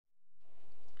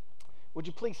Would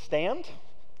you please stand?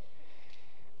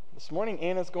 This morning,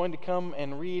 Anna's going to come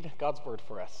and read God's word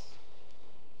for us.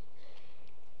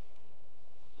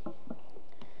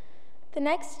 The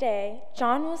next day,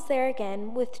 John was there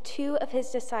again with 2 of his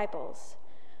disciples.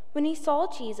 When he saw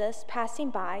Jesus passing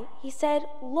by, he said,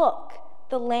 "Look,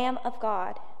 the Lamb of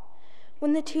God."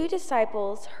 When the 2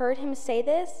 disciples heard him say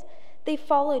this, they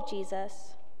followed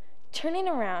Jesus. Turning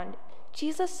around,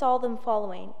 Jesus saw them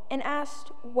following and asked,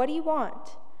 "What do you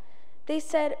want?" They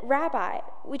said, "Rabbi,"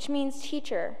 which means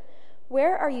teacher,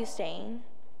 "where are you staying?"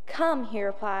 "Come," he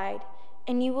replied,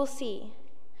 "and you will see."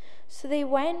 So they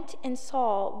went and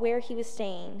saw where he was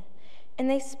staying, and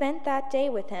they spent that day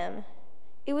with him.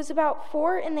 It was about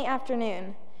 4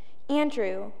 p.m.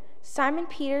 Andrew, Simon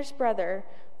Peter's brother,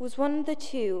 was one of the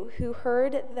 2 who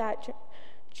heard that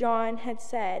John had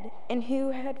said and who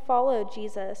had followed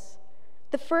Jesus.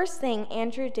 The first thing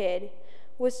Andrew did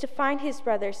was to find his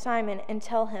brother Simon and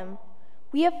tell him,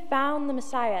 "We have found the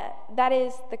Messiah, that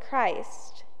is, the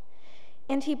Christ."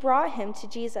 And he brought him to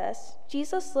Jesus.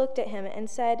 Jesus looked at him and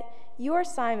said, "You are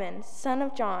Simon, son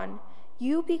of John.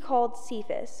 You will be called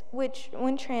Cephas," which,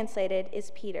 when translated,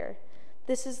 is Peter.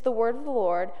 This is the word of the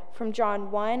Lord from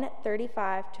John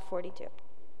 1:35-42.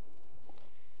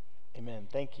 Amen.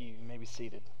 Thank you. You may be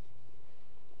seated.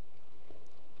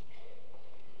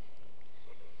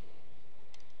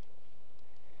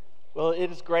 Well,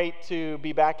 it is great to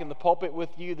be back in the pulpit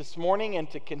with you this morning and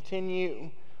to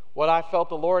continue what I felt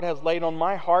the Lord has laid on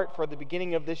my heart for the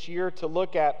beginning of this year, to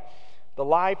look at the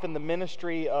life and the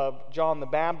ministry of John the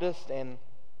Baptist, and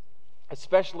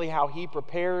especially how he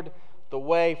prepared the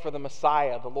way for the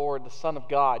Messiah, the Lord, the Son of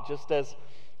God, just as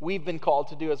we've been called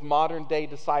to do as modern day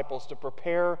disciples, to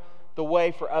prepare the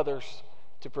way for others,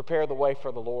 to prepare the way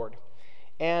for the Lord.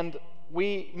 And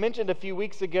we mentioned a few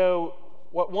weeks ago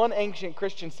what one ancient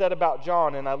Christian said about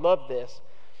John, and I love this,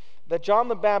 that John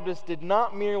the Baptist did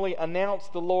not merely announce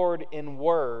the Lord in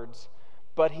words,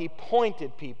 but he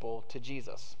pointed people to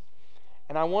Jesus.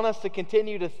 And I want us to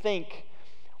continue to think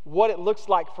what it looks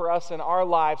like for us in our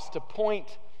lives to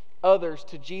point others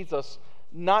to Jesus,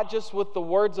 not just with the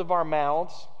words of our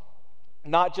mouths,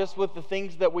 not just with the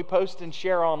things that we post and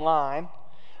share online,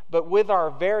 but with our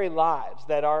very lives,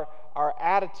 that our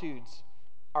attitudes,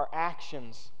 our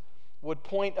actions would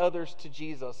point others to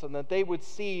Jesus, and that they would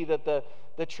see that the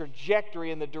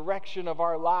trajectory and the direction of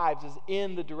our lives is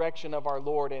in the direction of our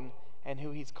Lord and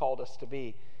who He's called us to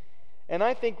be. And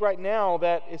I think right now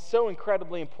that is so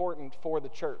incredibly important for the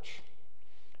church,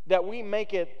 that we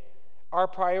make it our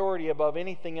priority above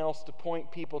anything else to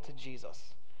point people to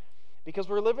Jesus. Because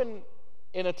we're living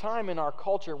in a time in our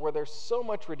culture where there's so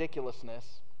much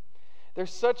ridiculousness.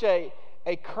 There's such a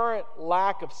current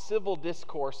lack of civil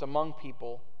discourse among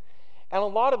people. And a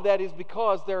lot of that is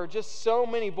because there are just so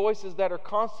many voices that are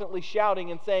constantly shouting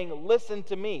and saying, "Listen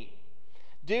to me.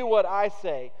 Do what I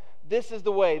say. This is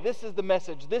the way. This is the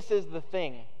message. This is the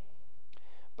thing."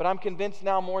 But I'm convinced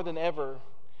now more than ever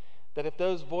that if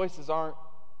those voices aren't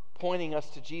pointing us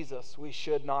to Jesus, we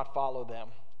should not follow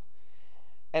them.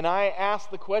 And I ask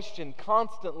the question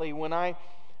constantly when I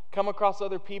come across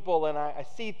other people and I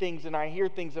see things and I hear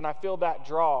things and I feel that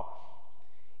draw.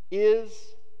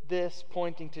 Is this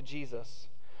pointing to Jesus?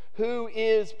 Who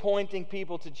is pointing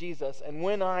people to Jesus? And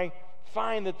when I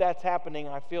find that that's happening,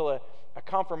 I feel a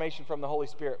confirmation from the Holy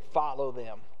Spirit: follow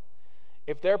them.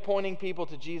 If they're pointing people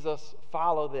to Jesus,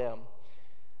 follow them.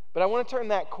 But I want to turn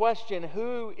that question,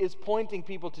 who is pointing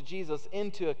people to Jesus,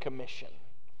 into a commission.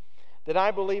 That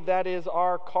I believe that is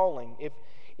our calling.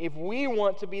 If we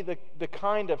want to be the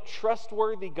kind of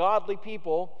trustworthy, godly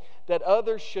people that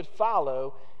others should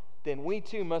follow, then we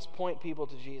too must point people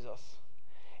to Jesus.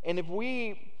 And if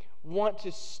we want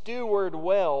to steward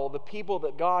well the people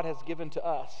that God has given to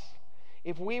us,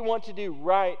 if we want to do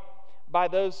right by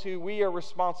those who we are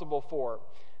responsible for,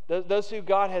 those who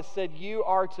God has said you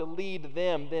are to lead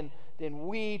them, then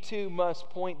we too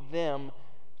must point them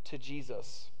to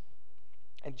Jesus.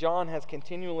 And John has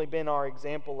continually been our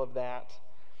example of that,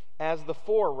 as the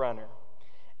forerunner,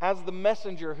 as the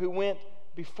messenger who went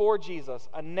before Jesus,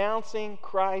 announcing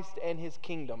Christ and His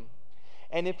kingdom.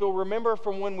 And if you'll remember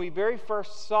from when we very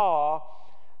first saw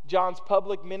John's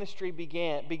public ministry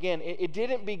begin, it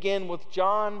didn't begin with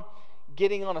John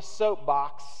getting on a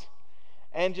soapbox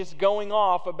and just going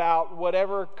off about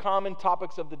whatever common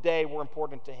topics of the day were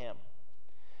important to him.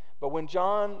 But when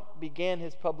John began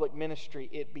his public ministry,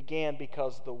 it began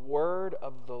because the word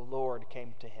of the Lord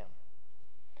came to him.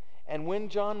 And when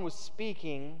John was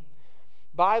speaking,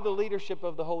 by the leadership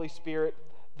of the Holy Spirit,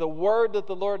 the word that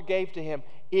the Lord gave to him,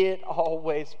 it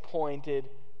always pointed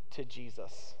to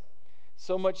Jesus.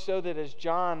 So much so that as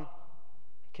John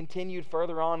continued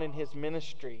further on in his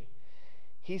ministry.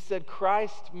 He said,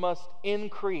 Christ must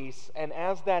increase, and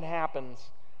as that happens,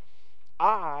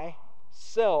 I,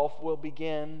 self, will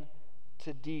begin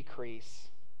to decrease.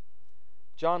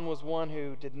 John was one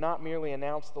who did not merely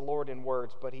announce the Lord in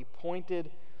words, but he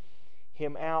pointed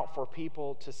him out for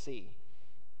people to see.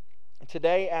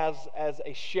 Today, as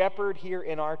a shepherd here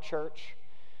in our church,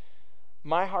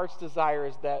 my heart's desire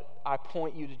is that I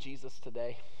point you to Jesus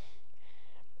today.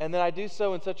 And that I do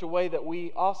so in such a way that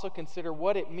we also consider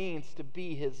what it means to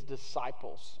be his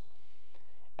disciples.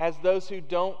 As those who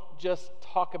don't just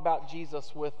talk about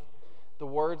Jesus with the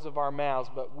words of our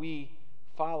mouths, but we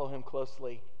follow him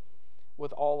closely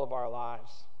with all of our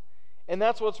lives. And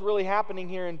that's what's really happening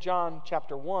here in John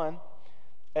chapter 1.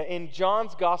 In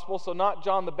John's gospel, so not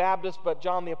John the Baptist, but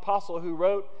John the Apostle who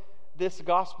wrote this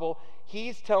gospel,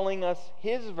 he's telling us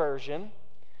his version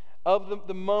of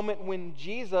the moment when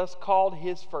Jesus called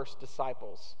his first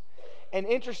disciples. And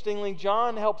interestingly,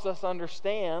 John helps us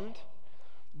understand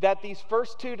that these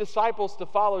first two disciples to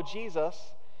follow Jesus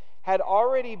had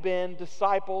already been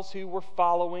disciples who were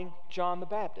following John the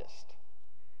Baptist.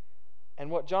 And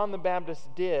what John the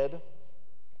Baptist did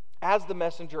as the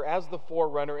messenger, as the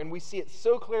forerunner, and we see it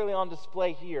so clearly on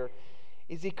display here,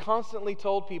 is he constantly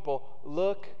told people,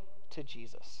 look to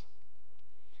Jesus.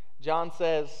 John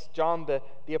the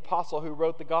apostle who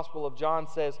wrote the Gospel of John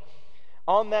says,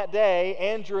 on that day,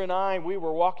 Andrew and I, we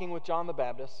were walking with John the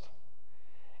Baptist,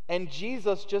 and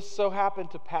Jesus just so happened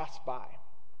to pass by.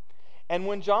 And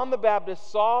when John the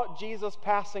Baptist saw Jesus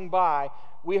passing by,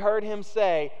 we heard him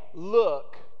say,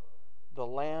 look, the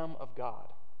Lamb of God.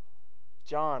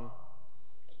 John,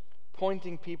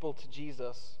 pointing people to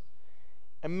Jesus.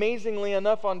 Amazingly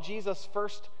enough, on Jesus'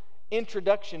 first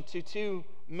introduction to two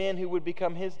men who would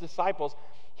become his disciples,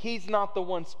 he's not the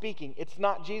one speaking. It's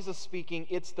not Jesus speaking,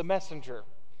 it's the messenger.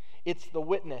 It's the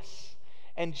witness.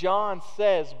 And John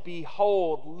says,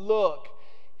 behold, look,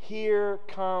 here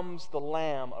comes the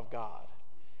Lamb of God.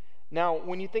 Now,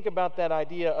 when you think about that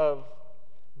idea of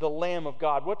the Lamb of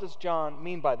God, what does John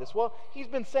mean by this? Well, he's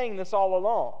been saying this all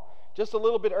along. Just a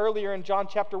little bit earlier in John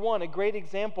chapter 1, a great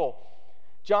example.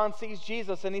 John sees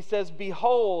Jesus and he says,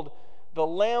 behold, the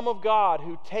Lamb of God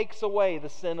who takes away the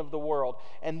sin of the world.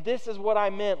 And this is what I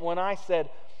meant when I said,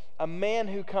 a man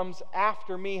who comes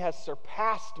after me has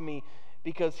surpassed me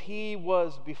because he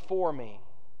was before me.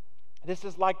 This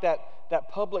is like that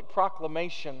public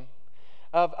proclamation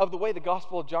of the way the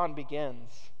Gospel of John begins.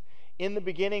 In the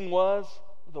beginning was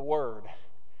the Word.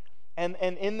 And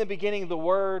in the beginning the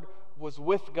Word was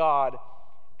with God,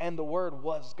 and the Word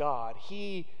was God.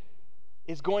 He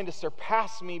is going to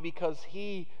surpass me because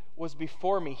he was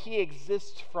before me. He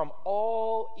exists from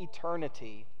all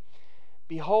eternity.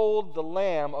 Behold the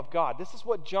Lamb of God. This is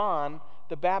what John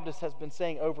the Baptist has been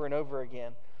saying over and over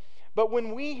again. But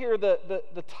when we hear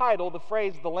the title, the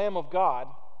phrase, the Lamb of God,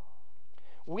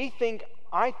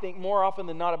 I think more often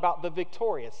than not about the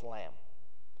victorious Lamb.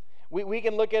 We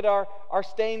can look at our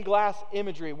stained glass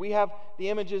imagery. We have the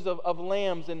images of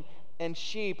lambs and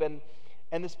sheep and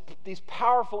these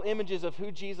powerful images of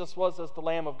who Jesus was as the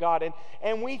Lamb of God.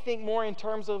 And we think more in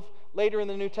terms of later in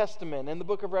the New Testament, in the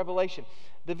book of Revelation,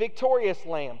 the victorious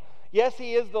Lamb. Yes,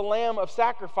 he is the Lamb of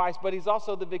sacrifice, but he's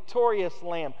also the victorious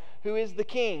Lamb who is the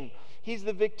King. He's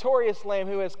the victorious Lamb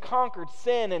who has conquered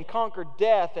sin and conquered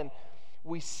death, and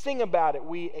we sing about it.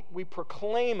 We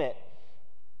proclaim it.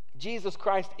 Jesus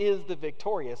Christ is the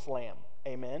victorious Lamb.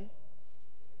 Amen?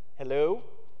 Hello?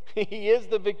 He is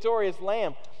the victorious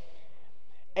Lamb.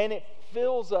 And it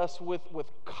fills us with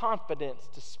confidence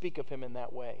to speak of him in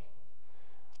that way.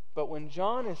 But when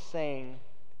John is saying,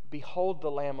 behold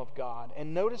the Lamb of God,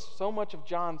 and notice so much of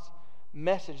John's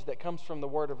message that comes from the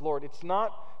word of Lord, it's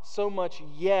not so much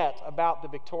yet about the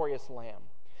victorious Lamb.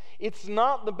 It's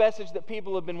not the message that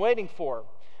people have been waiting for.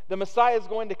 The Messiah is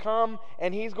going to come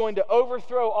and he's going to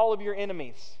overthrow all of your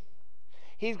enemies.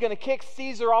 He's going to kick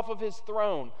Caesar off of his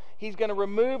throne. He's going to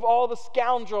remove all the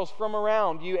scoundrels from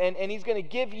around you, and he's going to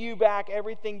give you back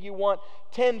everything you want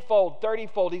tenfold,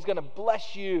 30-fold. He's going to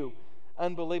bless you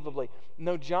unbelievably.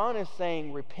 No, John is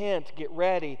saying, repent, get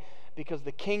ready, because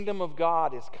the kingdom of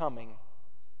God is coming,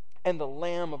 and the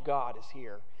Lamb of God is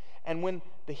here. And when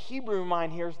the Hebrew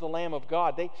mind hears the Lamb of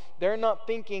God, they're not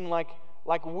thinking like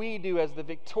we do as the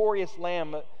victorious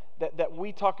Lamb that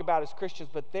we talk about as Christians,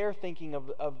 but they're thinking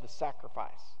of the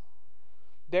sacrifice.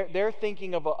 They're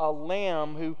thinking of a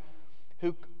lamb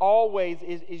who always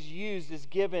is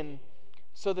given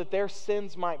so that their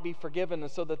sins might be forgiven, and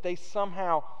so that they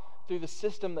somehow, through the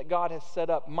system that God has set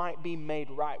up, might be made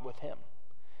right with him.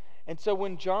 And so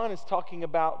when John is talking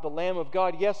about the Lamb of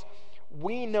God, yes,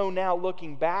 we know now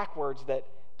looking backwards that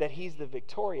that he's the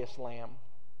victorious lamb.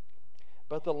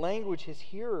 But the language his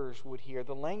hearers would hear,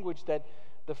 the language that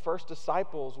the first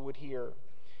disciples would hear,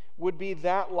 would be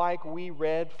that like we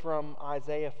read from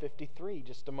Isaiah 53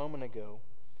 just a moment ago.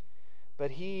 But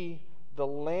he, the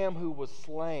Lamb who was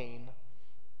slain,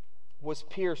 was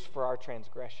pierced for our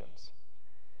transgressions,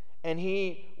 and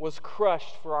he was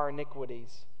crushed for our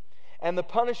iniquities. And the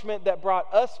punishment that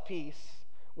brought us peace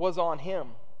was on him.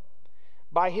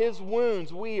 By his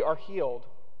wounds we are healed.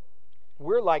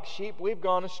 We're like sheep, we've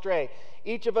gone astray.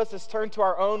 Each of us has turned to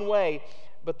our own way,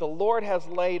 but the Lord has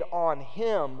laid on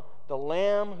him, the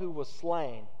Lamb who was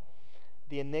slain,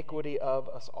 the iniquity of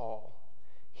us all.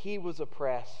 He was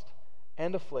oppressed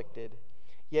and afflicted,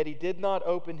 yet he did not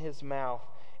open his mouth.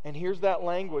 And here's that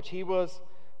language. He was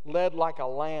led like a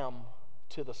lamb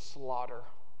to the slaughter.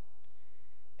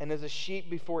 And as a sheep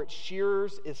before its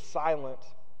shearers is silent,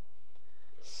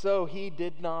 so he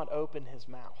did not open his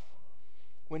mouth.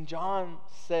 When John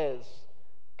says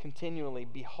continually,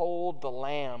 behold the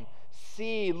Lamb,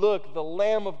 see, look, the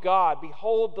Lamb of God,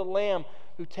 behold the Lamb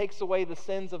who takes away the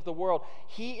sins of the world,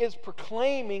 he is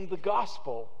proclaiming the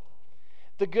gospel,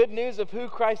 the good news of who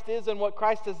Christ is and what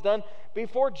Christ has done,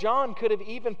 before John could have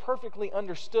even perfectly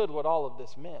understood what all of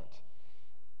this meant.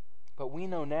 But we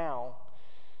know now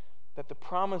that the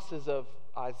promises of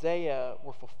Isaiah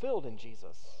were fulfilled in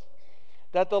Jesus,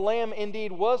 that the Lamb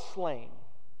indeed was slain,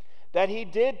 that he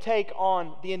did take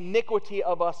on the iniquity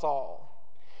of us all,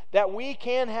 that we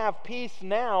can have peace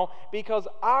now because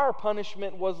our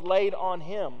punishment was laid on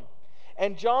him.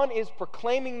 And John is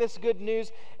proclaiming this good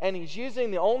news, and he's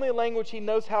using the only language he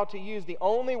knows how to use, the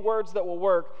only words that will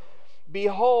work.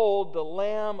 Behold the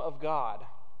Lamb of God.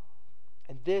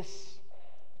 And this,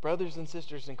 brothers and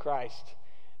sisters in Christ,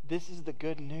 this is the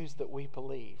good news that we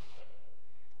believe.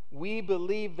 We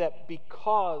believe that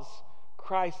because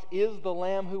Christ is the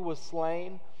Lamb who was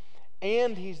slain,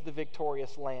 and he's the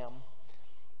victorious Lamb,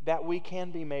 that we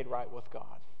can be made right with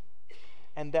God,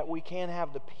 and that we can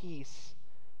have the peace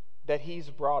that he's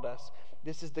brought us.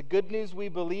 This is the good news we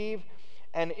believe,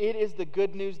 and it is the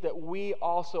good news that we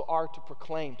also are to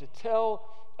proclaim, to tell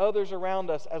others around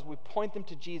us as we point them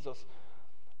to Jesus.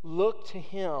 Look to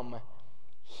him.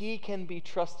 He can be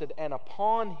trusted, and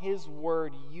upon his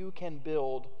word you can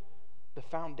build the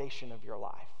foundation of your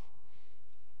life.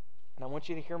 And I want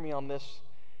you to hear me on this.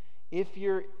 If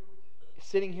you're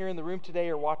sitting here in the room today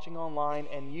or watching online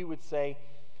and you would say,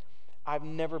 I've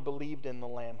never believed in the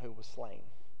Lamb who was slain,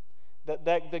 that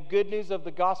the good news of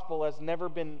the gospel has never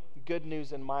been good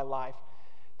news in my life,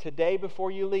 today before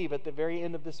you leave, at the very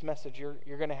end of this message,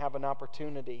 you're going to have an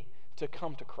opportunity to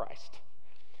come to Christ.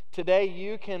 Today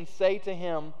you can say to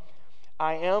him,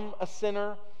 I am a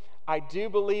sinner. I do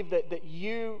believe that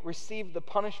you received the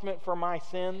punishment for my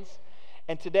sins.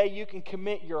 And today you can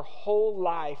commit your whole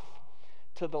life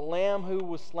to the Lamb who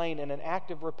was slain in an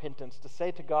act of repentance, to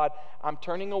say to God, I'm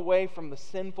turning away from the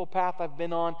sinful path I've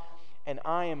been on, and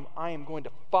I am going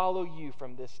to follow you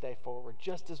from this day forward,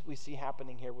 just as we see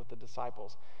happening here with the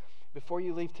disciples. Before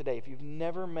you leave today, if you've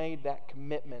never made that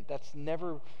commitment, that's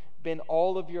never been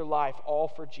all of your life, all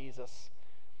for Jesus,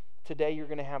 today you're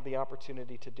going to have the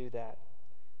opportunity to do that.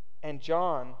 And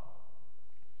John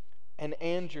and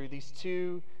Andrew, these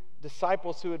two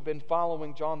disciples who had been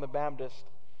following John the Baptist,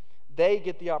 they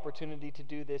get the opportunity to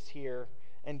do this here,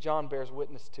 and John bears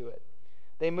witness to it.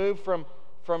 They move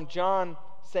from John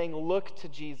saying, look to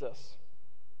Jesus.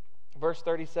 Verse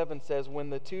 37 says,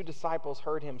 when the two disciples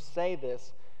heard him say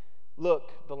this,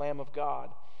 look, the Lamb of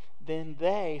God, then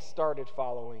they started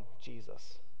following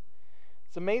Jesus.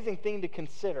 It's an amazing thing to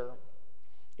consider.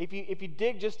 If you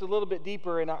dig just a little bit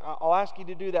deeper, and I'll ask you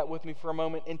to do that with me for a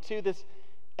moment, into this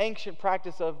ancient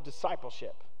practice of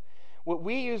discipleship. What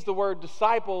we use the word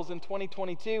disciples in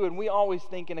 2022, and we always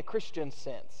think in a Christian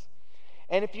sense.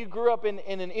 And if you grew up in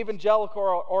an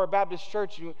evangelical or a Baptist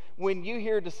church, when you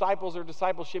hear disciples or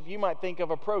discipleship, you might think of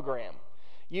a program.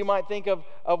 You might think of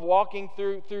walking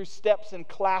through steps and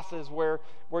classes where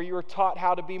you were taught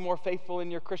how to be more faithful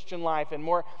in your Christian life and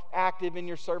more active in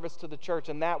your service to the church,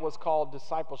 and that was called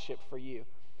discipleship for you.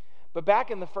 But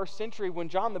back in the first century, when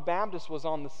John the Baptist was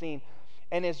on the scene,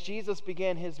 and as Jesus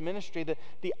began his ministry,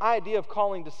 the idea of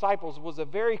calling disciples was a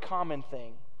very common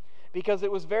thing, because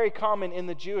it was very common in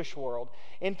the Jewish world.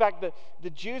 In fact, the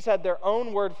Jews had their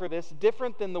own word for this,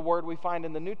 different than the word we find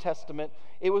in the New Testament.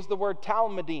 It was the word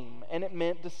talmidim, and it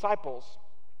meant disciples.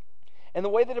 And the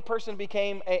way that a person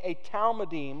became a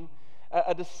talmidim,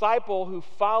 a disciple who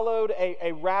followed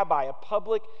a rabbi, a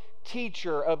public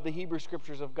teacher of the Hebrew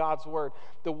Scriptures of God's Word,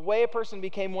 the way a person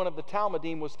became one of the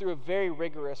talmidim was through a very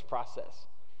rigorous process.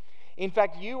 In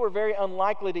fact, you were very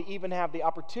unlikely to even have the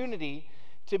opportunity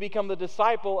to become the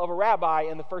disciple of a rabbi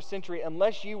in the first century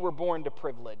unless you were born to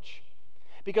privilege.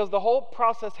 Because the whole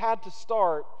process had to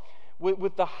start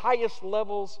with the highest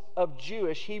levels of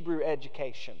Jewish Hebrew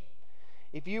education.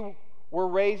 If you were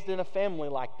raised in a family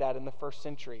like that in the first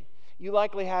century, you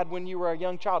likely had, when you were a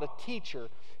young child, a teacher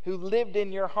who lived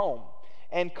in your home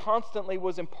and constantly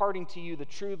was imparting to you the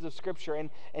truths of Scripture and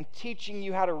teaching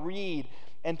you how to read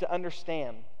and to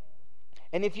understand.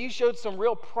 And if you showed some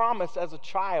real promise as a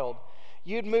child,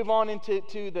 you'd move on into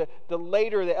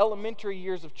the elementary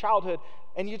years of childhood,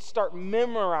 and you'd start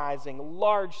memorizing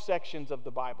large sections of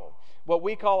the Bible. What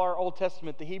we call our Old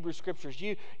Testament, the Hebrew Scriptures.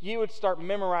 You would start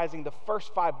memorizing the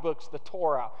first 5 books, the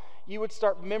Torah. You would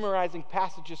start memorizing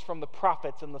passages from the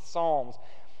prophets and the Psalms.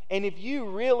 And if you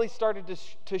really started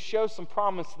to show some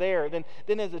promise there,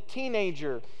 then as a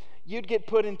teenager, you'd get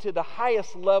put into the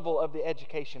highest level of the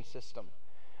education system,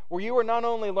 where you were not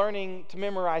only learning to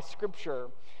memorize Scripture,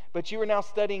 but you were now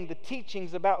studying the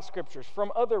teachings about Scriptures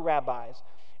from other rabbis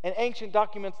and ancient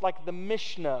documents like the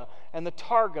Mishnah and the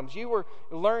Targums. You were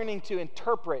learning to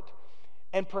interpret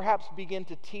and perhaps begin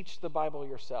to teach the Bible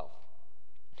yourself.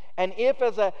 And if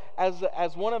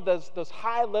as one of those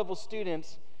high-level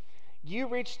students, you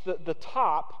reached the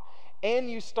top and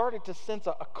you started to sense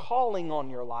a calling on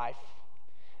your life,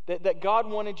 that God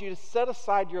wanted you to set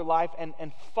aside your life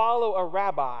and follow a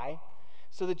rabbi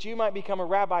so that you might become a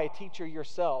rabbi, a teacher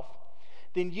yourself,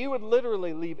 then you would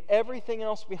literally leave everything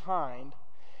else behind,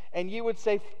 and you would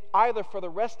say, either for the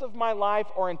rest of my life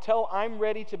or until I'm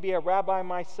ready to be a rabbi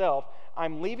myself,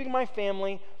 I'm leaving my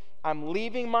family, I'm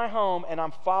leaving my home, and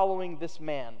I'm following this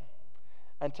man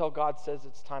until God says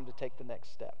it's time to take the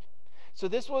next step. So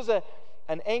this was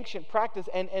an ancient practice,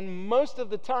 and most of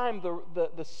the time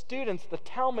the students, the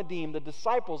Talmudim, the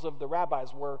disciples of the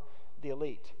rabbis were the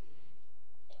elite.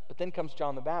 But then comes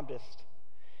John the Baptist.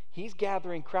 He's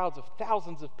gathering crowds of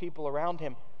thousands of people around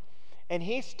him, and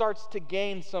he starts to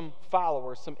gain some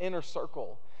followers, some inner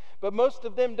circle. But most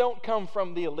of them don't come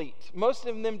from the elite. Most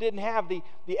of them didn't have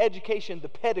the education, the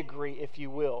pedigree, if you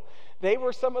will. They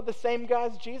were some of the same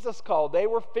guys Jesus called. They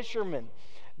were fishermen.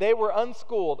 They were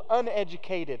unschooled,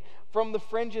 uneducated, from the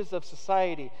fringes of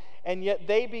society. And yet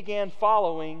they began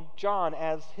following John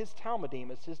as his Talmudim,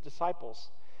 as his disciples.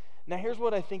 Now here's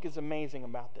what I think is amazing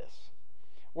about this.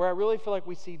 Where I really feel like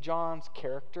we see John's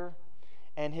character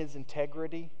and his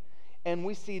integrity, and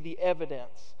we see the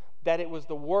evidence that it was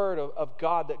the word of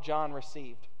God that John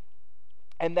received,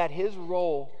 and that his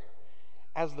role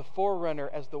as the forerunner,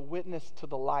 as the witness to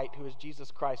the light, who is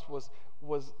Jesus Christ, was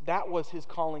his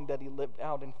calling that he lived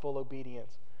out in full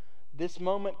obedience. This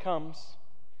moment comes,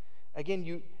 again,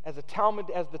 you as the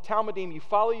Talmudim, you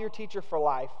follow your teacher for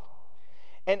life,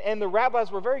 and the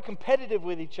rabbis were very competitive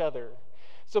with each other.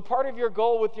 So part of your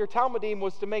goal with your Talmudim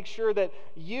was to make sure that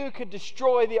you could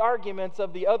destroy the arguments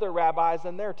of the other rabbis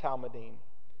and their Talmudim.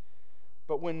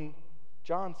 But when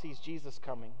John sees Jesus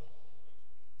coming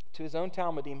to his own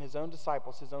Talmudim, his own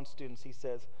disciples, his own students, he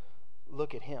says,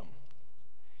 look at him.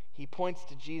 He points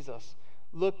to Jesus.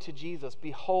 Look to Jesus.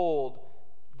 Behold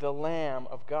the Lamb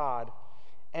of God.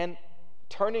 And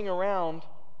turning around,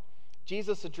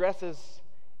 Jesus addresses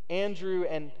Andrew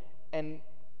and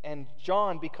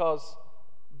John because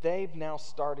they've now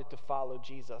started to follow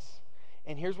Jesus.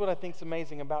 And here's what I think is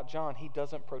amazing about John. He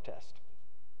doesn't protest.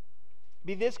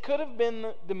 This could have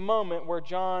been the moment where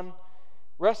John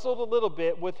wrestled a little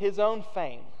bit with his own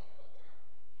fame,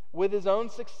 with his own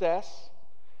success.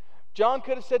 John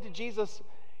could have said to Jesus,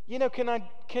 can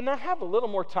I have a little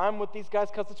more time with these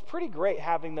guys? Because it's pretty great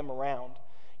having them around.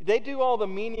 They do all the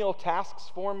menial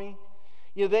tasks for me.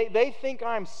 They think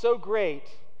I'm so great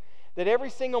that every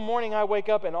single morning I wake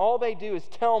up and all they do is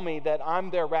tell me that I'm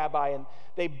their rabbi, and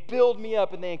they build me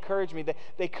up and they encourage me.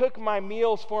 They cook my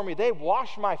meals for me. They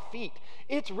wash my feet.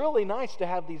 It's really nice to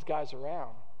have these guys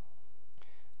around.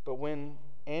 But when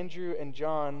Andrew and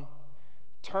John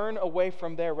turn away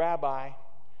from their rabbi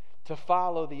to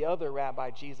follow the other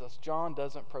rabbi, Jesus, John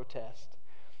doesn't protest.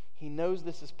 He knows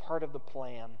this is part of the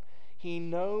plan. He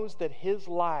knows that his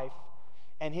life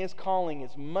and his calling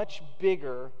is much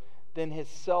bigger than his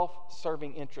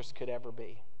self-serving interest could ever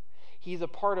be. He's a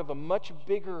part of a much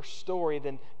bigger story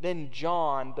than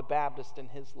John the Baptist in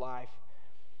his life.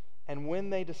 And when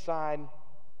they decide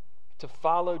to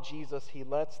follow Jesus, he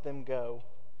lets them go.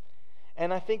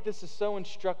 And I think this is so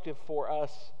instructive for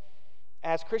us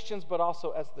as Christians, but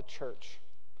also as the church,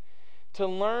 to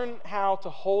learn how to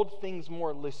hold things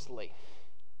more loosely,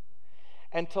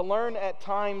 and to learn at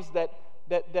times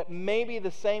that maybe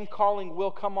the same calling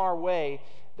will come our way,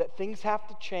 that things have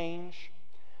to change.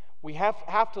 We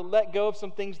have to let go of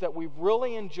some things that we've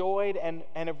really enjoyed and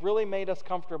have really made us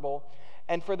comfortable.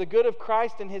 And for the good of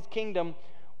Christ and His kingdom,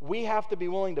 we have to be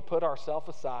willing to put ourselves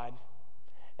aside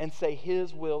and say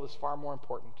His will is far more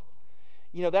important.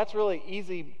 You know, that's really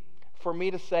easy for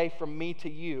me to say from me to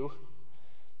you,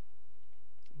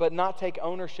 but not take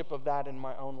ownership of that in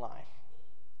my own life.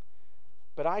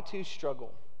 But I too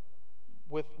struggle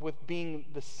with being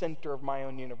the center of my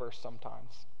own universe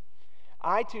sometimes.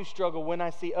 I too struggle when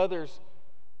I see others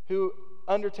who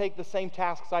undertake the same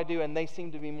tasks I do and they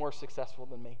seem to be more successful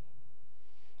than me.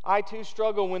 I too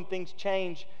struggle when things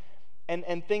change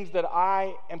and things that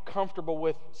I am comfortable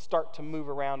with start to move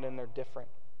around and they're different.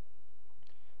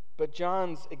 But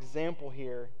John's example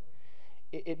here,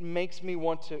 it makes me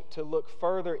want to look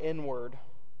further inward,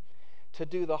 to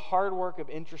do the hard work of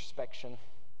introspection,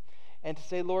 and to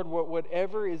say, Lord,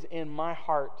 whatever is in my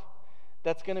heart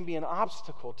that's going to be an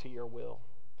obstacle to your will,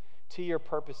 to your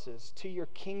purposes, to your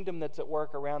kingdom that's at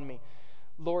work around me,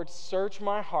 Lord, search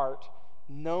my heart,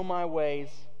 know my ways,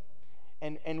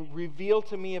 and reveal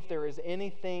to me if there is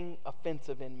anything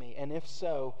offensive in me. And if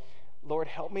so, Lord,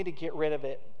 help me to get rid of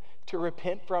it, to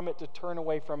repent from it, to turn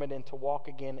away from it, and to walk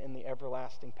again in the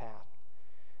everlasting path.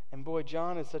 And boy,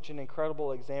 John is such an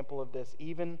incredible example of this.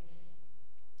 Even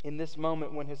in this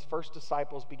moment when his first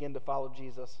disciples begin to follow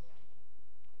Jesus,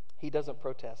 he doesn't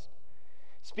protest.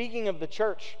 Speaking of the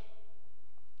church,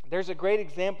 there's a great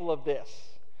example of this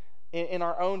in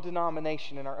our own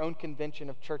denomination, in our own convention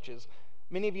of churches.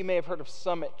 Many of you may have heard of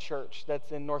Summit Church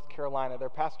that's in North Carolina. Their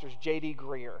pastor's J.D.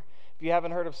 Greer. If you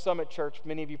haven't heard of Summit Church,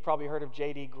 many of you probably heard of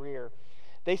J.D. Greer.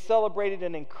 They celebrated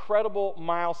an incredible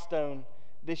milestone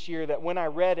this year that when I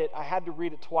read it, I had to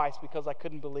read it twice because I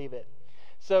couldn't believe it.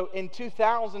 So in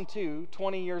 2002,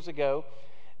 20 years ago,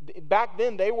 back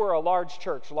then they were a large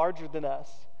church, larger than us.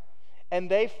 And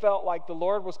they felt like the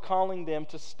Lord was calling them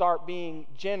to start being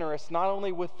generous, not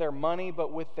only with their money,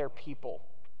 but with their people.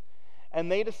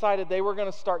 And they decided they were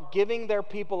going to start giving their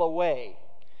people away,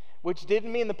 which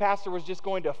didn't mean the pastor was just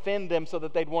going to offend them so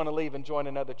that they'd want to leave and join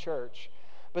another church.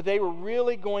 But they were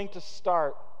really going to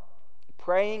start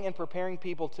praying and preparing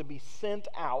people to be sent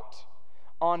out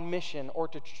on mission or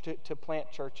to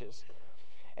plant churches.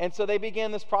 And so they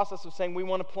began this process of saying, we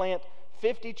want to plant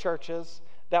 50 churches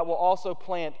that will also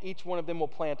plant, each one of them will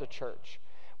plant a church.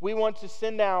 We want to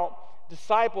send out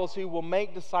disciples who will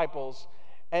make disciples.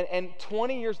 And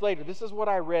 20 years later, this is what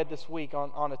I read this week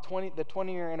on the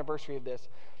 20-year anniversary of this.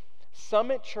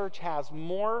 Summit Church has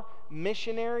more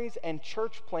missionaries and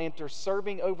church planters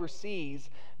serving overseas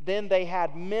than they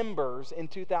had members in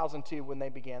 2002 when they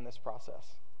began this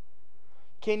process.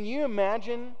 Can you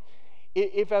imagine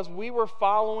if as we were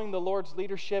following the Lord's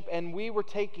leadership and we were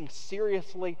taking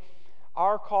seriously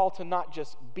our call to not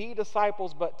just be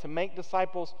disciples but to make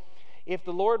disciples, if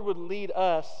the Lord would lead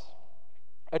us,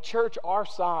 a church our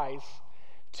size,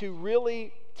 to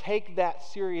really take that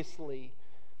seriously,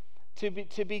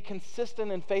 to be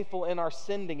consistent and faithful in our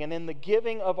sending and in the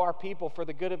giving of our people for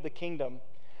the good of the kingdom,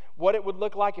 what it would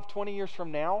look like if 20 years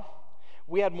from now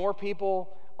we had more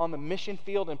people on the mission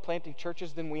field and planting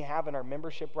churches than we have in our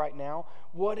membership right now.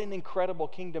 What an incredible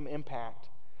kingdom impact.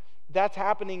 That's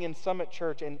happening in Summit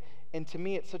Church, and to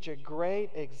me it's such a great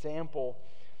example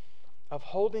of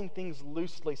holding things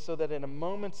loosely so that in a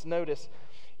moment's notice,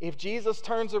 if Jesus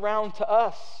turns around to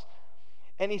us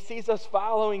and he sees us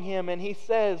following him and he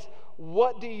says,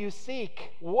 what do you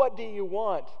seek? What do you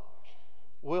want?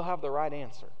 We'll have the right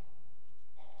answer.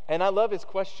 And I love his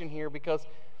question here because,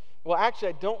 well, actually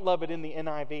I don't love it in the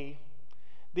NIV.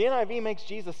 The NIV makes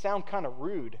Jesus sound kind of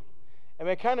rude. I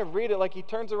mean, I kind of read it like he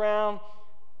turns around,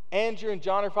 Andrew and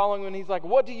John are following him and he's like,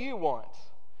 what do you want?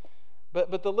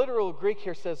 But the literal Greek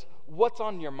here says, what's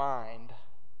on your mind?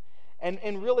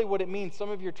 And really what it means, some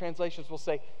of your translations will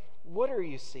say, what are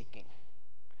you seeking?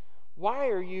 Why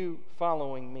are you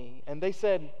following me? And they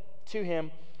said to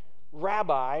him,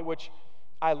 Rabbi, which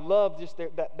I love just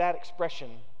that expression.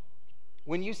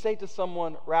 When you say to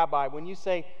someone, Rabbi, when you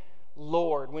say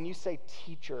Lord, when you say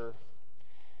teacher,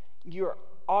 you're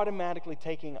automatically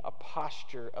taking a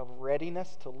posture of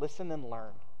readiness to listen and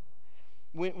learn.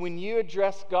 When you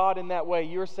address God in that way,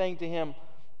 you're saying to him,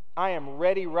 I am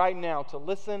ready right now to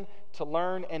listen, to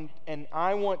learn, and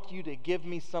I want you to give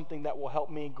me something that will help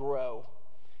me grow.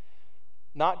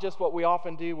 Not just what we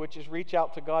often do, which is reach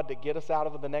out to God to get us out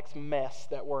of the next mess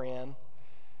that we're in,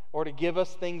 or to give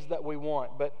us things that we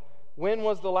want. But when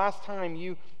was the last time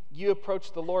you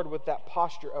approached the Lord with that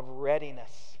posture of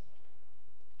readiness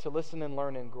to listen and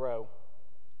learn and grow?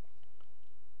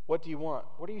 What do you want?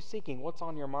 What are you seeking? What's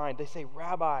on your mind? They say,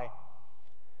 Rabbi,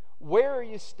 where are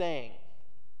you staying?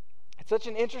 It's such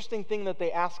an interesting thing that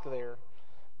they ask there,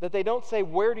 that they don't say,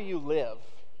 where do you live?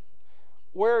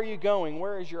 Where are you going?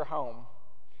 Where is your home?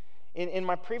 In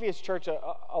my previous church,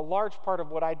 a large part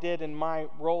of what I did in my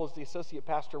role as the associate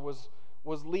pastor was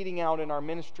leading out in our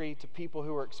ministry to people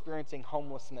who were experiencing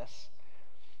homelessness.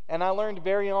 And I learned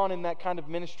very on in that kind of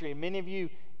ministry, and many of you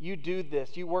do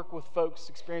this. You work with folks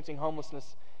experiencing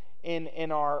homelessness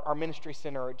in our ministry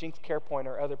center or at Jinx Care Point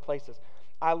or other places.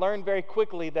 I learned very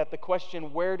quickly that the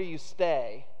question, where do you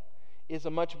stay, is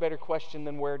a much better question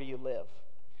than where do you live.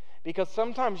 Because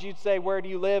sometimes you'd say, where do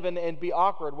you live, and be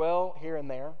awkward. Well, here and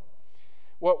there.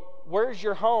 Where's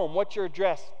your home? What's your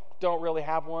address? Don't really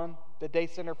have one. The Day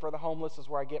Center for the Homeless is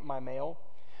where I get my mail.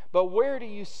 But where do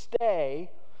you stay?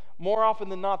 More often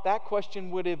than not, that question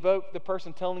would evoke the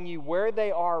person telling you where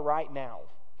they are right now.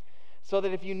 So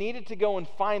that if you needed to go and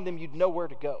find them, you'd know where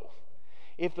to go.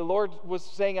 If the Lord was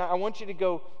saying, I want you to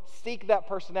go seek that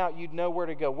person out, you'd know where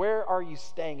to go. Where are you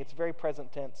staying? It's very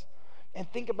present tense.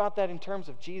 And think about that in terms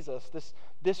of Jesus,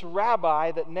 this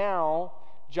rabbi that now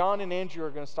John and Andrew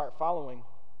are going to start following.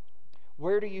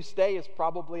 Where do you stay is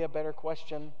probably a better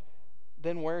question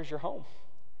than where's your home?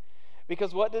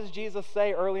 Because what does Jesus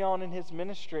say early on in his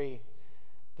ministry?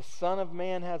 The Son of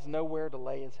Man has nowhere to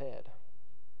lay his head.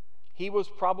 He was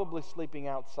probably sleeping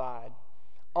outside,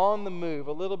 on the move,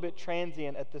 a little bit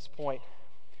transient at this point.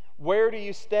 Where do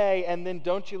you stay? And then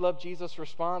don't you love Jesus'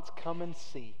 response? Come and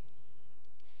see.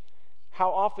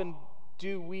 How often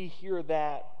do we hear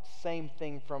that same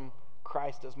thing from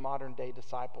Christ as modern day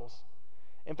disciples?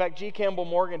 In fact, G. Campbell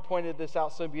Morgan pointed this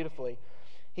out so beautifully.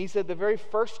 He said the very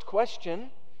first question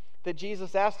that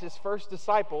Jesus asked his first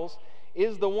disciples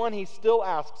is the one he still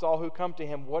asks all who come to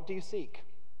him, what do you seek?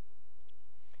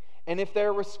 And if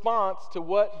their response to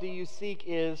what do you seek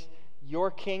is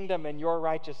your kingdom and your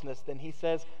righteousness, then he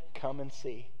says, come and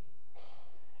see.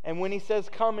 And when he says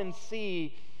come and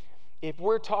see, if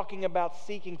we're talking about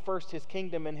seeking first his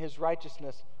kingdom and his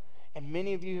righteousness, and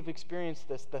many of you have experienced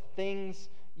this, the things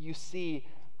you see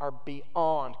are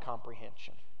beyond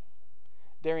comprehension.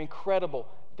 They're incredible.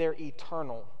 They're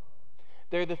eternal.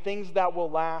 They're the things that will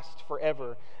last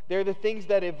forever. They're the things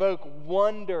that evoke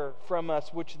wonder from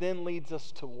us, which then leads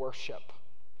us to worship.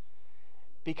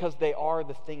 Because they are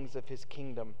the things of his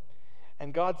kingdom.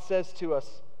 And God says to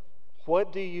us,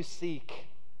 what do you seek?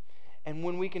 And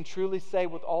when we can truly say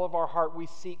with all of our heart, we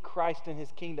seek Christ and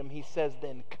his kingdom, he says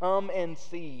then, come and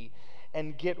see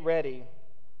and get ready,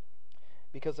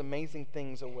 because amazing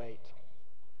things await.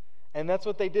 And that's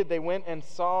what they did. They went and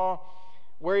saw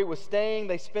where he was staying.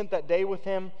 They spent that day with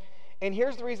him. And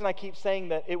here's the reason I keep saying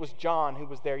that it was John who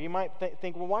was there. You might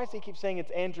think, well, why does he keep saying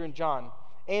it's Andrew and John?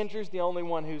 Andrew's the only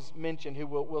one who's mentioned, who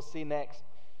we'll see next.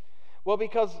 Well,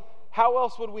 because how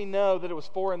else would we know that it was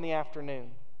 4 p.m?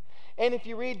 And if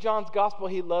you read John's gospel,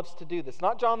 he loves to do this.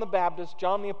 Not John the Baptist,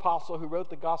 John the Apostle, who wrote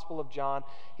the Gospel of John.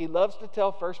 He loves to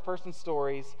tell first-person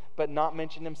stories, but not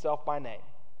mention himself by name.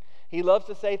 He loves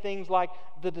to say things like,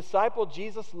 the disciple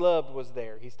Jesus loved was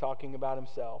there. He's talking about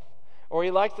himself. Or he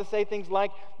likes to say things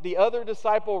like, the other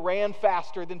disciple ran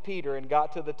faster than Peter and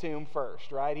got to the tomb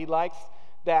first, right? He likes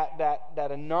that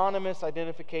anonymous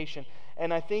identification.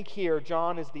 And I think here,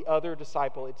 John is the other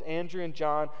disciple. It's Andrew and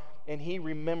John, and he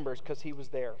remembers because he was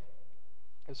there.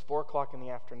 It was 4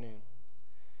 p.m.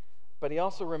 But he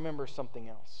also remembers something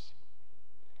else.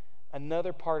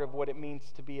 Another part of what it means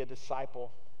to be a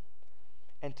disciple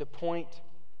and to point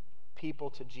people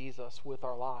to Jesus with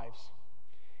our lives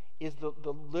is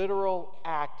the literal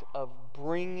act of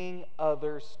bringing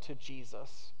others to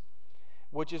Jesus,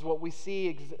 which is what we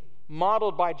see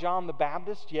modeled by John the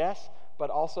Baptist, yes, but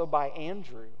also by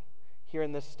Andrew here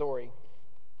in this story.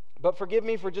 But forgive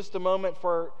me for just a moment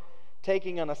for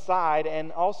taking an aside,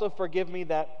 and also forgive me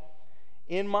that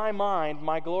in my mind,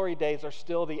 my glory days are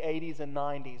still the 80s and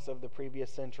 90s of the previous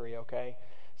century, okay?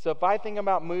 So if I think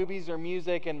about movies or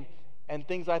music and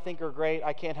things I think are great,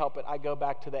 I can't help it. I go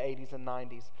back to the 80s and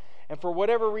 90s. And for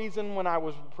whatever reason, when I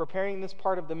was preparing this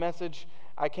part of the message,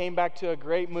 I came back to a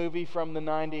great movie from the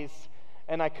 90s,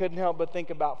 and I couldn't help but think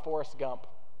about Forrest Gump.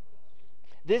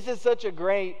 This is such a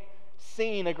great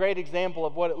scene, a great example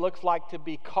of what it looks like to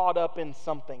be caught up in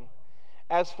something.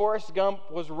 As Forrest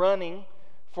Gump was running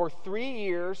for 3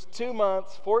 years, 2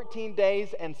 months, 14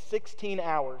 days, and 16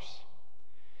 hours.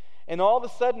 And all of a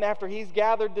sudden, after he's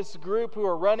gathered this group who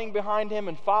are running behind him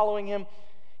and following him,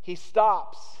 he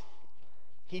stops.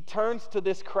 He turns to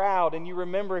this crowd, and you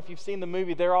remember, if you've seen the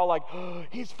movie, they're all like, oh,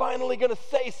 he's finally going to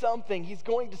say something. He's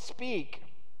going to speak.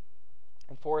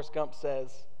 And Forrest Gump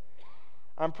says,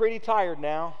 I'm pretty tired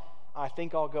now. I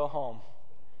think I'll go home.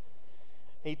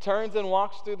 He turns and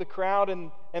walks through the crowd,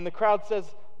 and the crowd says,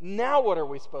 now what are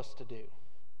we supposed to do?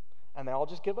 And they all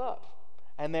just give up.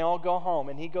 And they all go home.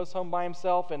 And he goes home by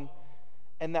himself, and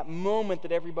that moment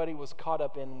that everybody was caught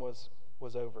up in was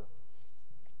over.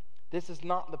 This is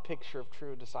not the picture of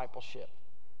true discipleship.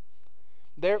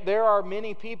 There are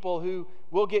many people who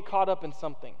will get caught up in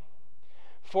something.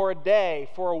 For a day,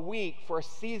 for a week, for a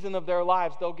season of their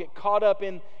lives, they'll get caught up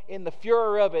in the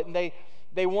furor of it, and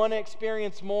they want to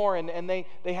experience more, and they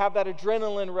have that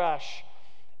adrenaline rush,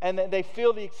 and they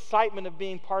feel the excitement of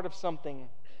being part of something.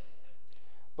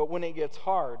 But when it gets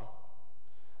hard,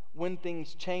 when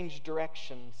things change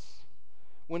directions,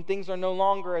 when things are no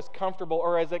longer as comfortable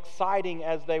or as exciting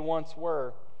as they once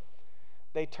were,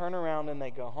 they turn around and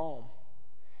they go home.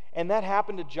 And that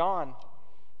happened to John.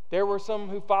 There were some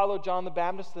who followed John the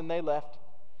Baptist and they left.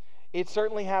 It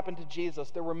certainly happened to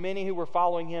Jesus. There were many who were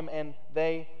following him, and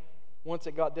once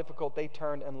it got difficult, they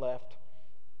turned and left.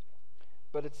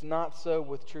 But it's not so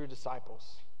with true disciples.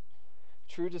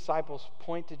 True disciples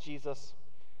point to Jesus.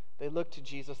 They look to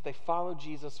Jesus. They follow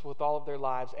Jesus with all of their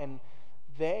lives, and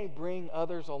they bring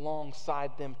others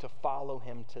alongside them to follow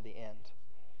him to the end.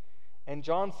 And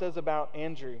John says about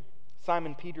Andrew,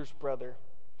 Simon Peter's brother,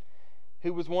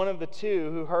 who was one of the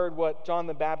two who heard what John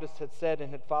the Baptist had said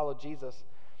and had followed Jesus.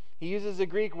 He uses a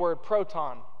Greek word,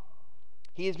 proton.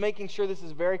 He is making sure this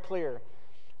is very clear.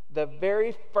 The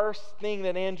very first thing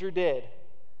that Andrew did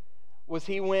was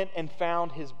he went and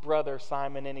found his brother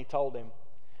Simon, and he told him,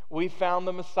 "We found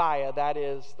the Messiah, that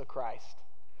is the Christ."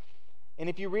 And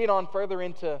if you read on further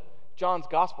into John's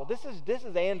gospel, this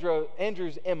is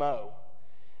Andrew's MO.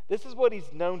 This is what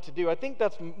he's known to do. I think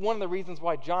that's one of the reasons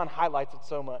why John highlights it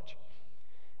so much.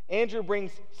 Andrew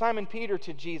brings Simon Peter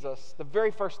to Jesus, the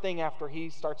very first thing after he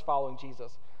starts following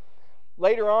Jesus.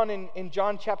 Later on in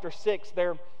John chapter 6,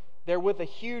 they're with a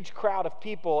huge crowd of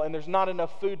people, and there's not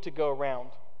enough food to go around.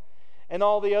 And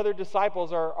all the other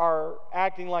disciples are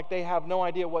acting like they have no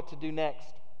idea what to do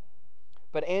next.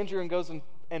 But Andrew goes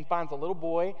and finds a little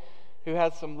boy who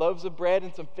has some loaves of bread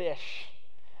and some fish.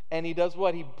 And he does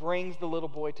what? He brings the little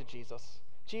boy to Jesus.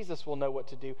 Jesus will know what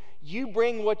to do. You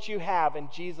bring what you have,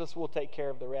 and Jesus will take care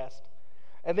of the rest.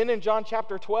 And then in John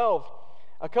chapter 12,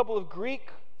 a couple of Greek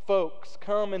folks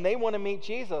come, and they want to meet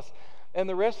Jesus. And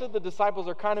the rest of the disciples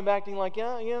are kind of acting like,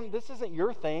 yeah, this isn't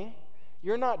your thing.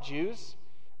 You're not Jews.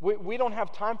 We don't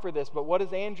have time for this. But what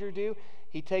does Andrew do?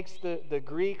 He takes the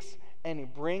Greeks and he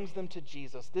brings them to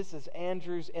Jesus. This is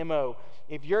Andrew's MO.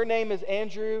 If your name is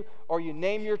Andrew, or you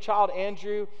name your child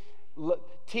Andrew,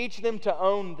 teach them to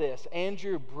own this.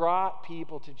 Andrew brought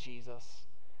people to Jesus.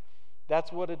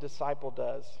 That's what a disciple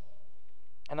does.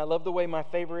 And I love the way my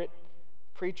favorite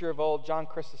preacher of old, John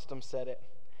Chrysostom, said it.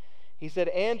 He said,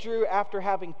 Andrew, after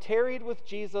having tarried with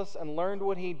Jesus and learned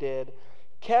what he did,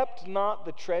 kept not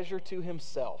the treasure to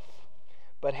himself,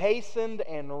 but hastened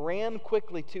and ran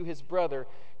quickly to his brother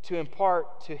to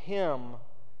impart to him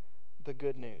the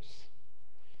good news.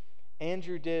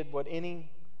 Andrew did what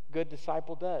any good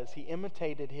disciple does. He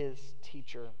imitated his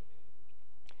teacher.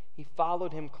 He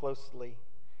followed him closely,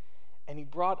 and he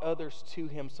brought others to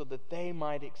him so that they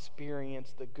might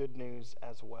experience the good news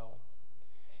as well.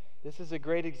 This is a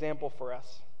great example for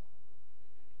us.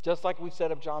 Just like we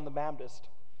said of John the Baptist,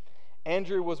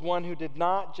 Andrew was one who did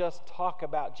not just talk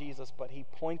about Jesus, but he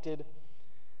pointed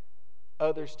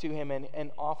others to him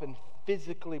and often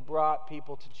physically brought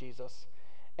people to Jesus.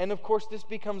 And of course, this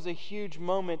becomes a huge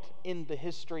moment in the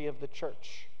history of the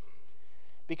church,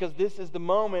 because this is the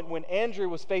moment when Andrew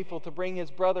was faithful to bring his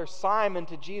brother Simon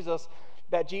to Jesus,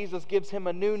 that Jesus gives him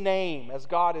a new name, as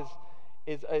God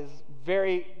is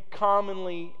very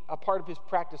commonly a part of his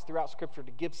practice throughout Scripture,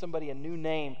 to give somebody a new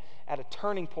name at a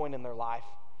turning point in their life.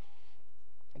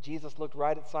 Jesus looked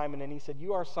right at Simon and he said,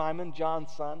 "You are Simon,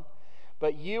 John's son,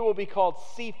 but you will be called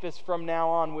Cephas from now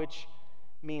on," which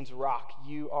means rock.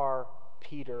 You are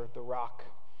Peter, the rock.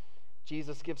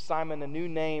 Jesus gives Simon a new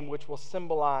name which will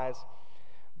symbolize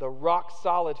the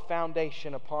rock-solid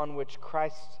foundation upon which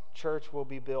Christ's church will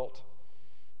be built,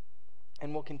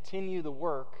 and will continue the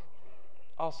work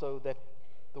also that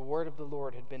the word of the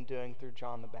Lord had been doing through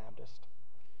John the Baptist.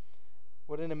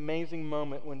 What an amazing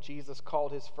moment when Jesus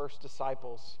called his first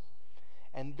disciples,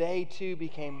 and they too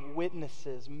became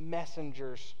witnesses,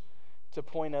 messengers to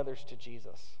point others to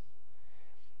Jesus.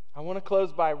 I want to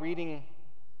close by reading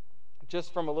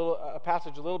just from a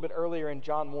passage a little bit earlier in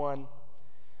John 1,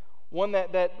 one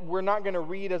that we're not going to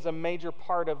read as a major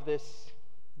part of this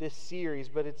series,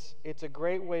 but it's a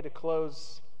great way to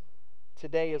close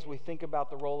today as we think about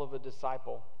the role of a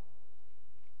disciple.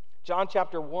 John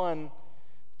chapter 1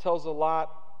 tells a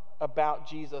lot about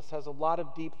Jesus, has a lot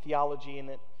of deep theology in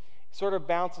it. It sort of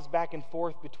bounces back and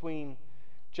forth between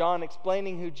John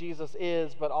explaining who Jesus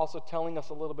is, but also telling us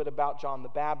a little bit about John the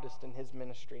Baptist and his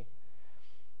ministry.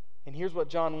 And here's what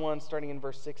John 1, starting in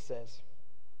verse 6 says.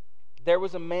 There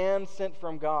was a man sent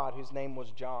from God whose name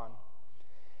was John.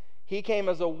 He came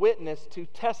as a witness to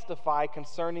testify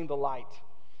concerning the light,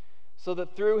 so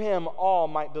that through him all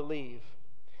might believe.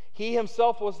 He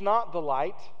himself was not the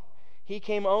light. He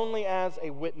came only as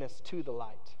a witness to the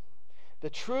light. The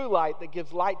true light that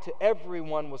gives light to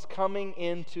everyone was coming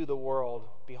into the world.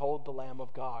 Behold the Lamb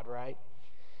of God, right?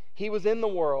 He was in the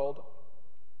world,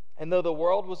 and though the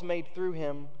world was made through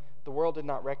him, the world did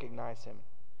not recognize him.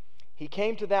 He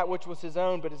came to that which was his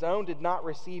own, but his own did not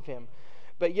receive him.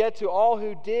 But yet to all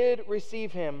who did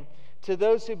receive him, to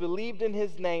those who believed in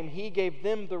his name, he gave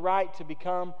them the right to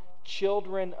become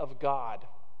children of God.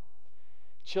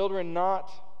 Children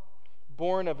not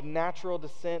born of natural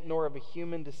descent, nor of a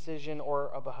human decision or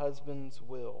of a husband's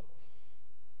will,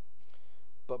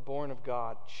 but born of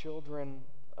God, children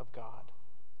of God.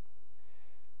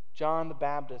 John the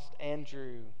Baptist,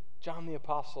 Andrew, John the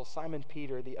Apostle, Simon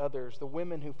Peter, the others, the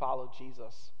women who followed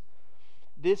Jesus.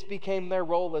 This became their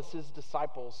role as his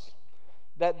disciples,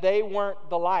 that they weren't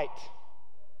the light,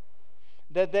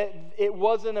 that it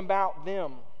wasn't about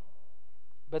them,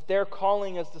 but their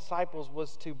calling as disciples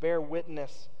was to bear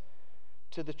witness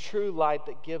to the true light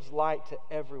that gives light to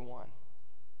everyone,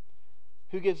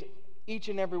 who gives each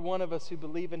and every one of us who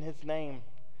believe in his name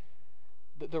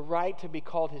the right to be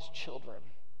called his children,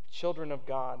 children of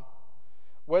God.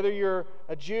 Whether you're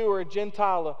a Jew or a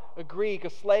Gentile, a Greek, a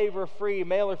slave or a free,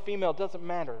 male or female, doesn't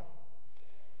matter.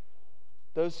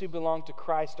 Those who belong to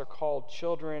Christ are called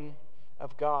children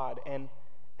of God. And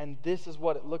this is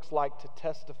what it looks like to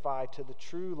testify to the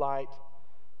true light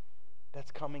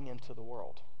that's coming into the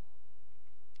world.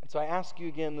 And so I ask you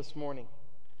again this morning,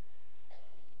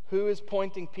 who is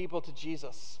pointing people to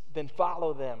Jesus? Then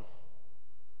follow them.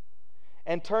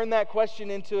 And turn that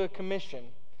question into a commission.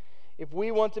 If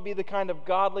we want to be the kind of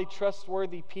godly,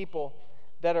 trustworthy people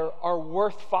that are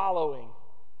worth following,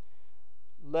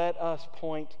 let us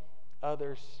point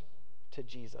others to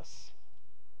Jesus.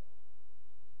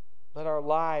 Let our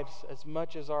lives, as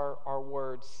much as our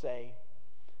words say,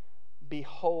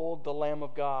 behold the Lamb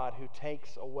of God who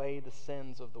takes away the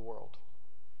sins of the world.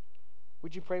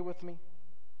 Would you pray with me?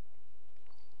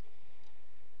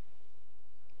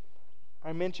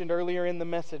 I mentioned earlier in the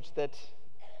message that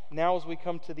now as we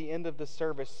come to the end of the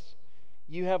service,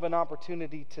 you have an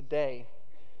opportunity today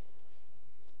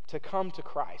to come to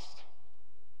Christ.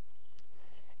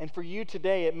 And for you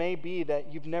today, it may be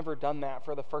that you've never done that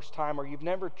for the first time, or you've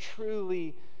never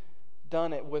truly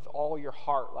done it with all your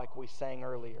heart like we sang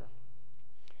earlier.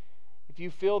 If you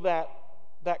feel that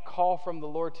call from the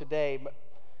Lord today,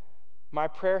 my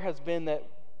prayer has been that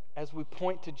as we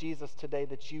point to Jesus today,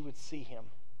 that you would see him.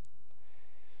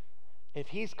 If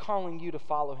he's calling you to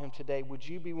follow him today, would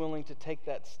you be willing to take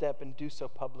that step and do so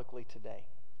publicly today?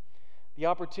 The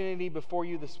opportunity before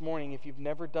you this morning, if you've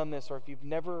never done this, or if you've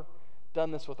never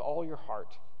done this with all your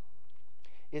heart,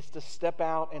 is to step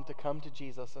out and to come to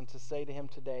Jesus and to say to him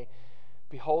today,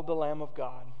 behold the Lamb of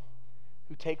God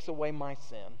who takes away my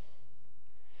sin.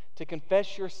 To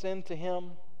confess your sin to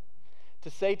him, to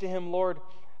say to him, Lord,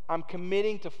 I'm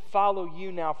committing to follow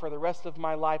you now for the rest of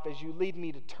my life as you lead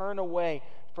me to turn away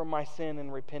from my sin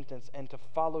and repentance and to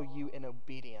follow you in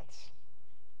obedience.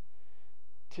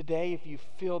 Today, if you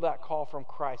feel that call from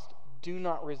Christ, do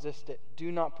not resist it.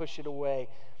 Do not push it away.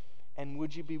 And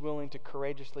would you be willing to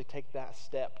courageously take that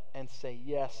step and say,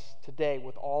 yes, today,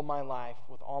 with all my life,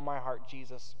 with all my heart,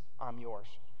 Jesus, I'm yours.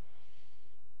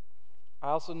 I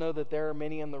also know that there are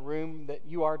many in the room that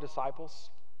you are disciples.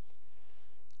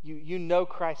 You know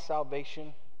Christ's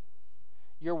salvation.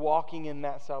 You're walking in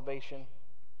that salvation.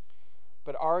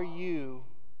 But are you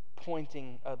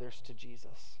pointing others to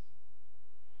Jesus?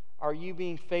 Are you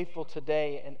being faithful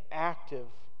today and active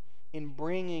in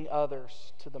bringing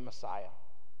others to the Messiah?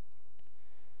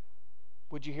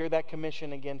 Would you hear that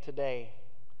commission again today?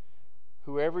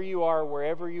 Whoever you are,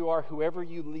 wherever you are, whoever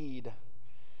you lead,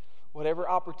 whatever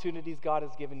opportunities God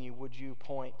has given you, would you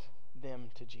point them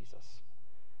to Jesus?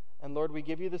 And Lord, we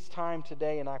give you this time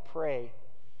today, and I pray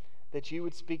that you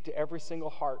would speak to every single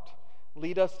heart.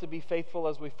 Lead us to be faithful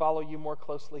as we follow you more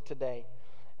closely today.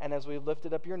 And as we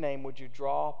lifted up your name, would you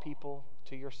draw people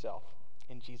to yourself?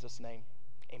 In Jesus' name,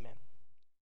 amen.